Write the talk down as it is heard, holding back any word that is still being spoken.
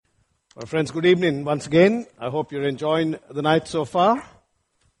Well, friends, good evening once again. I hope you're enjoying the night so far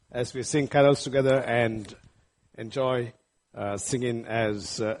as we sing carols together and enjoy singing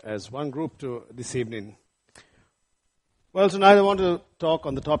as one group this evening. Well, tonight I want to talk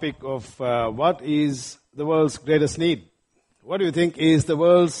on the topic of what is the world's greatest need. What do you think is the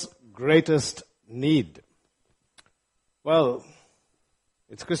world's greatest need? Well,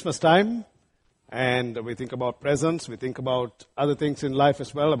 it's Christmas time. And we think about presents, we think about other things in life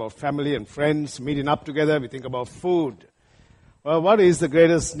as well, about family and friends meeting up together, we think about food. Well, what is the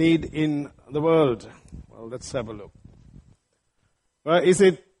greatest need in the world? Well, let's have a look. Well, is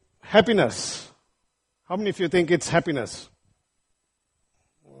it happiness? How many of you think it's happiness?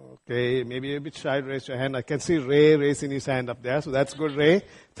 Okay, maybe you're a bit shy, raise your hand. I can see Ray raising his hand up there, so that's good, Ray.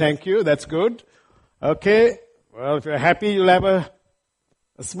 Thank you, that's good. Okay, well, if you're happy, you'll have a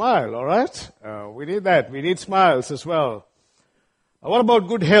smile, all right? We need that. We need smiles as well. What about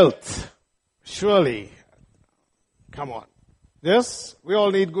good health? Surely. Come on. Yes, we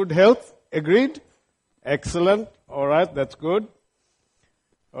all need good health. Agreed? Excellent. All right, that's good.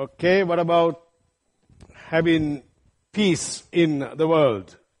 Okay, what about having peace in the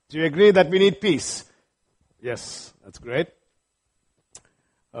world? Do you agree that we need peace? Yes, that's great.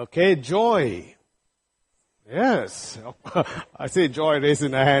 Okay, joy. Yes, I see Joy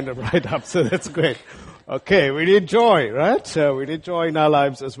raising her hand right up, so that's great. Okay, we need joy, right? We need joy in our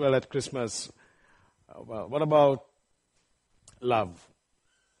lives as well at Christmas. Well, what about love?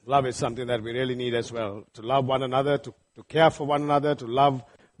 Love is something that we really need as well. To love one another, to care for one another, to love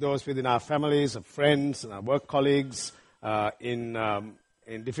those within our families, our friends, and our work colleagues, in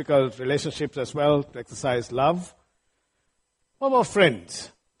difficult relationships as well, to exercise love. What about friends?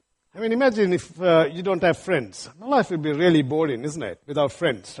 I mean, imagine if you don't have friends. Life will be really boring, isn't it, without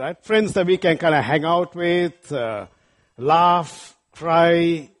friends, right? Friends that we can kind of hang out with, laugh,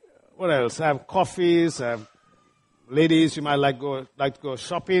 cry, what else? Have coffees, have ladies, you might like to go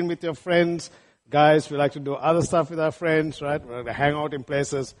shopping with your friends. Guys, we like to do other stuff with our friends, right? We like to hang out in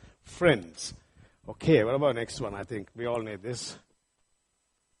places. Friends. Okay, what about next one? I think we all need this.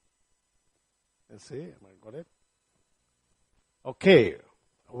 Let's see, have I got it? Okay.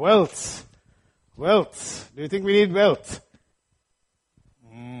 Wealth. Wealth. Do you think we need wealth?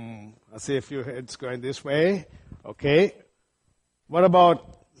 I see a few heads going this way. Okay. What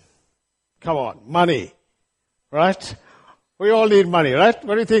about, come on, money? Right? We all need money, right?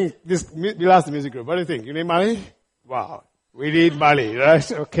 What do you think? We'll ask the music group. What do you think? You need money? Wow. We need money, right?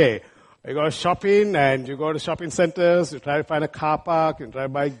 Okay. You go shopping and you go to shopping centers, you try to find a car park, you try to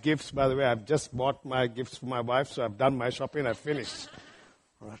buy gifts. By the way, I've just bought my gifts for my wife, so I've done my shopping, I've finished.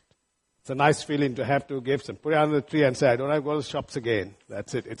 Right. It's a nice feeling to have two gifts and put it under the tree and say, I don't have to go to the shops again.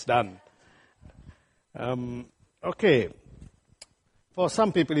 That's it. It's done. Okay. For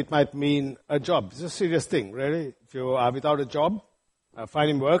some people, it might mean a job. It's a serious thing, really. If you are without a job,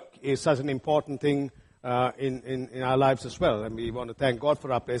 finding work is such an important thing in our lives as well. And we want to thank God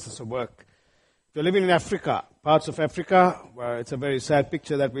for our places of work. If you're living in Africa, parts of Africa, well, it's a very sad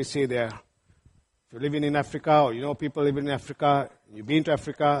picture that we see there. If you're living in Africa or you know people living in Africa, you've been to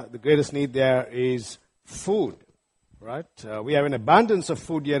Africa, the greatest need there is food, right? We have an abundance of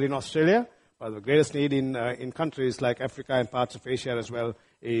food here in Australia, but the greatest need in countries like Africa and parts of Asia as well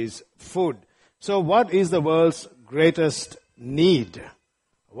is food. So what is the world's greatest need?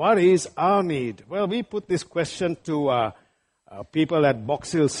 What is our need? Well, we put this question to people at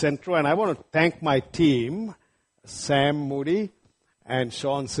Box Hill Centro, and I want to thank my team, Sam Moody and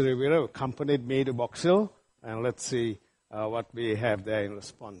Sean Sirivira, who accompanied me to Box Hill. And let's see what we have there in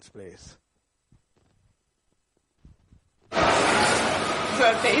response, please. For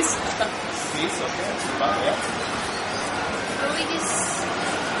a piece? Piece, okay. Yeah. Probably this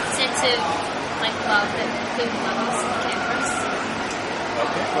sense of love that people love us and care for us.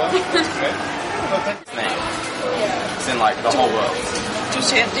 Okay, well, that's great. Yeah. It's in the whole world. To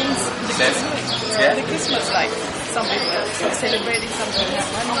share things. Yeah. The Christmas, some people are celebrating, some people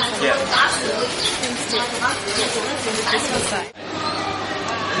have money. Yeah. Things to in the Christmas time.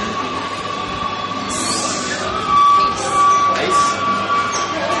 Peace.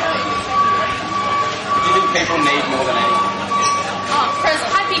 Do you think people need more than anything?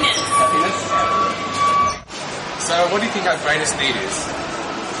 Happiness. Happiness? So what do you think our greatest need is?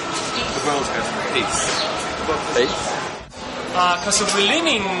 The world's greatest peace. Peace? Because we live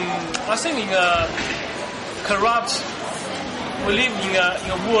in a corrupt, we live in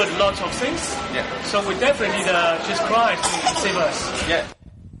a world, lots of things. Yeah. So we definitely need Jesus Christ to save us. Yeah.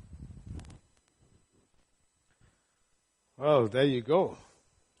 Well, there you go.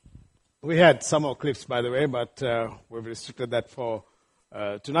 We had some more clips, by the way, but we've restricted that for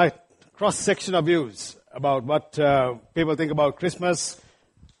tonight. cross-section of views about what people think about Christmas.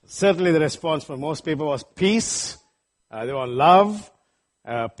 Certainly the response from most people was peace. They want love.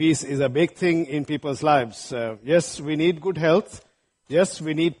 Peace is a big thing in people's lives. Yes, we need good health. Yes,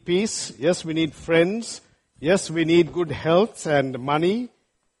 we need peace. Yes, we need friends. Yes, we need good health and money.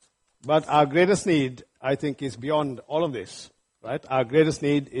 But our greatest need, I think, is beyond all of this. Right? Our greatest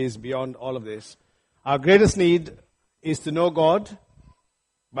need is beyond all of this. Our greatest need is to know God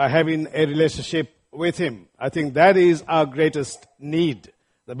by having a relationship with Him. I think that is our greatest need.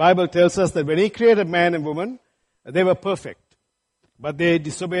 The Bible tells us that when He created man and woman, they were perfect. But they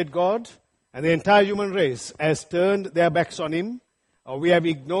disobeyed God, and the entire human race has turned their backs on Him. We have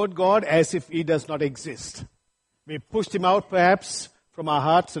ignored God as if He does not exist. We pushed Him out perhaps from our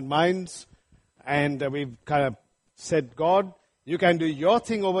hearts and minds, and we've kind of said, God, you can do your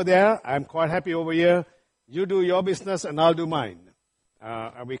thing over there. I'm quite happy over here. You do your business and I'll do mine.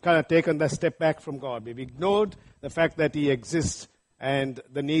 And we kind of taken that step back from God. We've ignored the fact that He exists and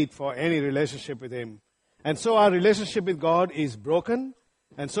the need for any relationship with Him. And so our relationship with God is broken.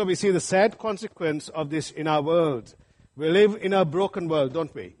 And so we see the sad consequence of this in our world. We live in a broken world,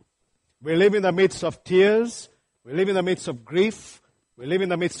 don't we? We live in the midst of tears. We live in the midst of grief. We live in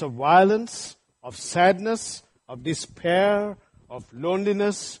the midst of violence, of sadness, of despair, of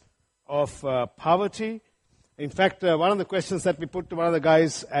loneliness, of poverty. In fact, one of the questions that we put to one of the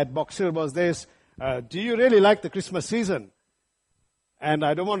guys at Box Hill was this: do you really like the Christmas season? And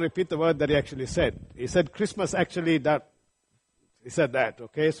I don't want to repeat the word that he actually said. He said Christmas actually that. He said that,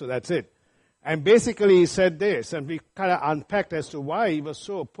 okay, so that's it. And basically he said this, and we kind of unpacked as to why he was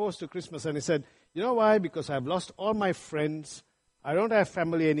so opposed to Christmas. And he said, you know why? Because I've lost all my friends. I don't have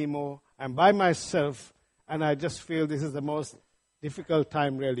family anymore. I'm by myself. And I just feel this is the most difficult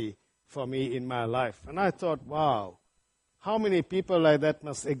time really for me in my life. And I thought, wow, how many people like that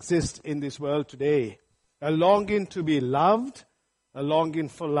must exist in this world today? A longing to be loved, a longing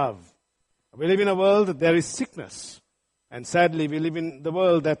for love. We live in a world that there is sickness. And sadly, we live in the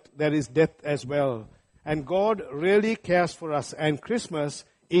world that there is death as well. And God really cares for us. And Christmas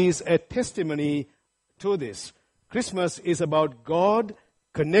is a testimony to this. Christmas is about God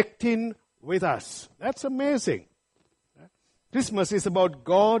connecting with us. That's amazing. Christmas is about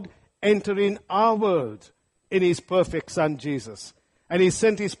God entering our world in His perfect Son, Jesus. And He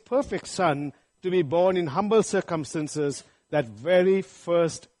sent His perfect Son to be born in humble circumstances that very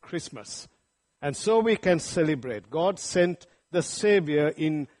first Christmas. And so we can celebrate. God sent the Savior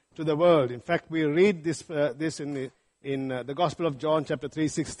into the world. In fact, we read this in the Gospel of John, chapter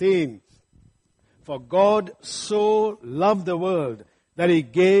 3:16. For God so loved the world that He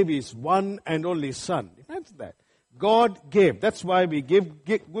gave His one and only Son. Imagine that. God gave. That's why we give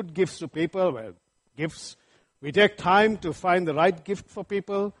good gifts to people. Well, gifts. We take time to find the right gift for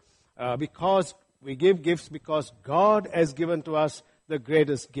people because we give gifts because God has given to us the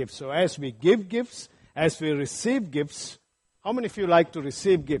greatest gift. So as we give gifts, as we receive gifts, how many of you like to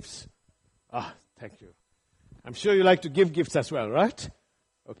receive gifts? Thank you. I'm sure you like to give gifts as well, right?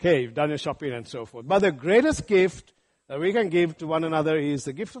 Okay, you've done your shopping and so forth. But the greatest gift that we can give to one another is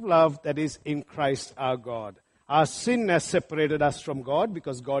the gift of love that is in Christ our God. Our sin has separated us from God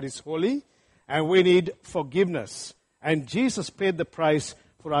because God is holy, and we need forgiveness. And Jesus paid the price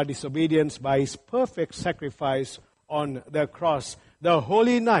for our disobedience by His perfect sacrifice on the cross. The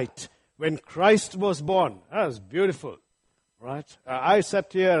holy night when Christ was born. That was beautiful, right? I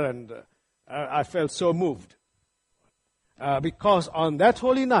sat here and I felt so moved. Because on that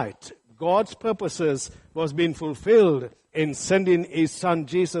holy night, God's purposes was being fulfilled in sending His Son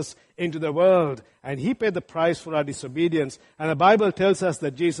Jesus into the world. And He paid the price for our disobedience. And the Bible tells us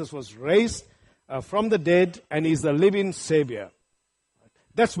that Jesus was raised from the dead and is the living Savior.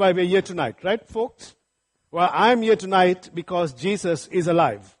 That's why we're here tonight, right, folks? Well, I'm here tonight because Jesus is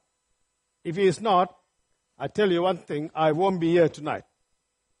alive. If He is not, I tell you one thing, I won't be here tonight.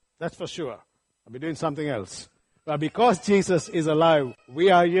 That's for sure. I'll be doing something else. But because Jesus is alive, we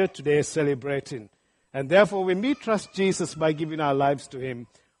are here today celebrating. And therefore, when we trust Jesus by giving our lives to Him,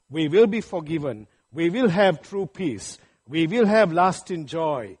 we will be forgiven. We will have true peace. We will have lasting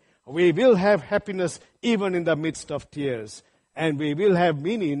joy. We will have happiness even in the midst of tears. And we will have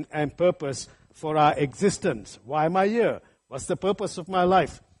meaning and purpose for our existence. Why am I here? What's the purpose of my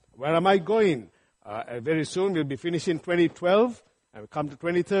life? Where am I going? Very soon we'll be finishing 2012 and we'll come to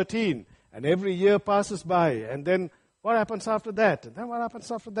 2013. And every year passes by. And then what happens after that? And then what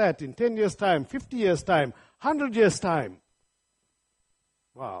happens after that? In 10 years' time, 50 years' time, 100 years' time.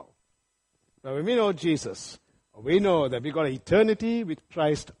 Wow. Now when we know Jesus, we know that we've got eternity with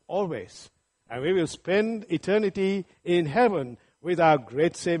Christ always. And we will spend eternity in heaven with our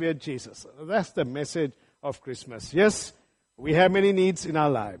great Savior Jesus. That's the message of Christmas. Yes, we have many needs in our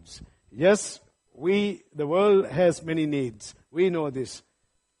lives. Yes, the world has many needs. We know this.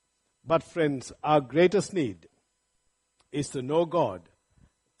 But friends, our greatest need is to know God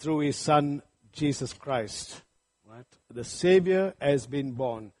through His Son, Jesus Christ. Right? The Savior has been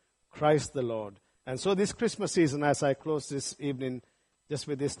born, Christ the Lord. And so this Christmas season, as I close this evening just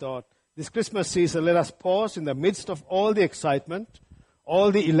with this thought, this Christmas season, let us pause in the midst of all the excitement,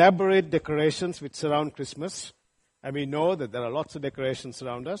 all the elaborate decorations which surround Christmas, and we know that there are lots of decorations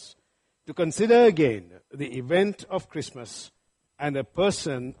around us, to consider again the event of Christmas and a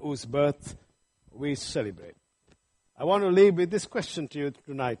person whose birth we celebrate. I want to leave with this question to you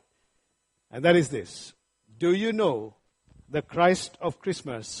tonight, and that is this. Do you know the Christ of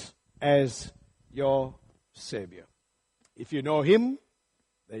Christmas as your Savior? If you know Him,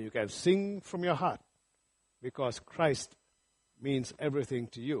 then you can sing from your heart, because Christ means everything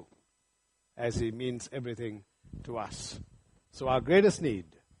to you as He means everything to us. So our greatest need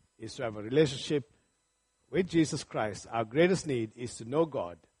is to have a relationship with Jesus Christ. Our greatest need is to know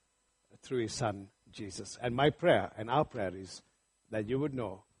God through His Son, Jesus. And my prayer and our prayer is that you would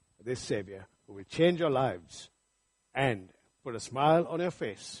know this Savior who will change your lives and put a smile on your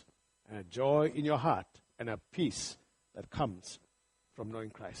face and a joy in your heart and a peace that comes from knowing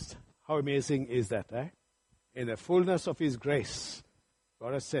Christ. How amazing is that, eh? In the fullness of His grace,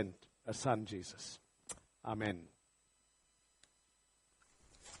 God has sent a Son, Jesus. Amen.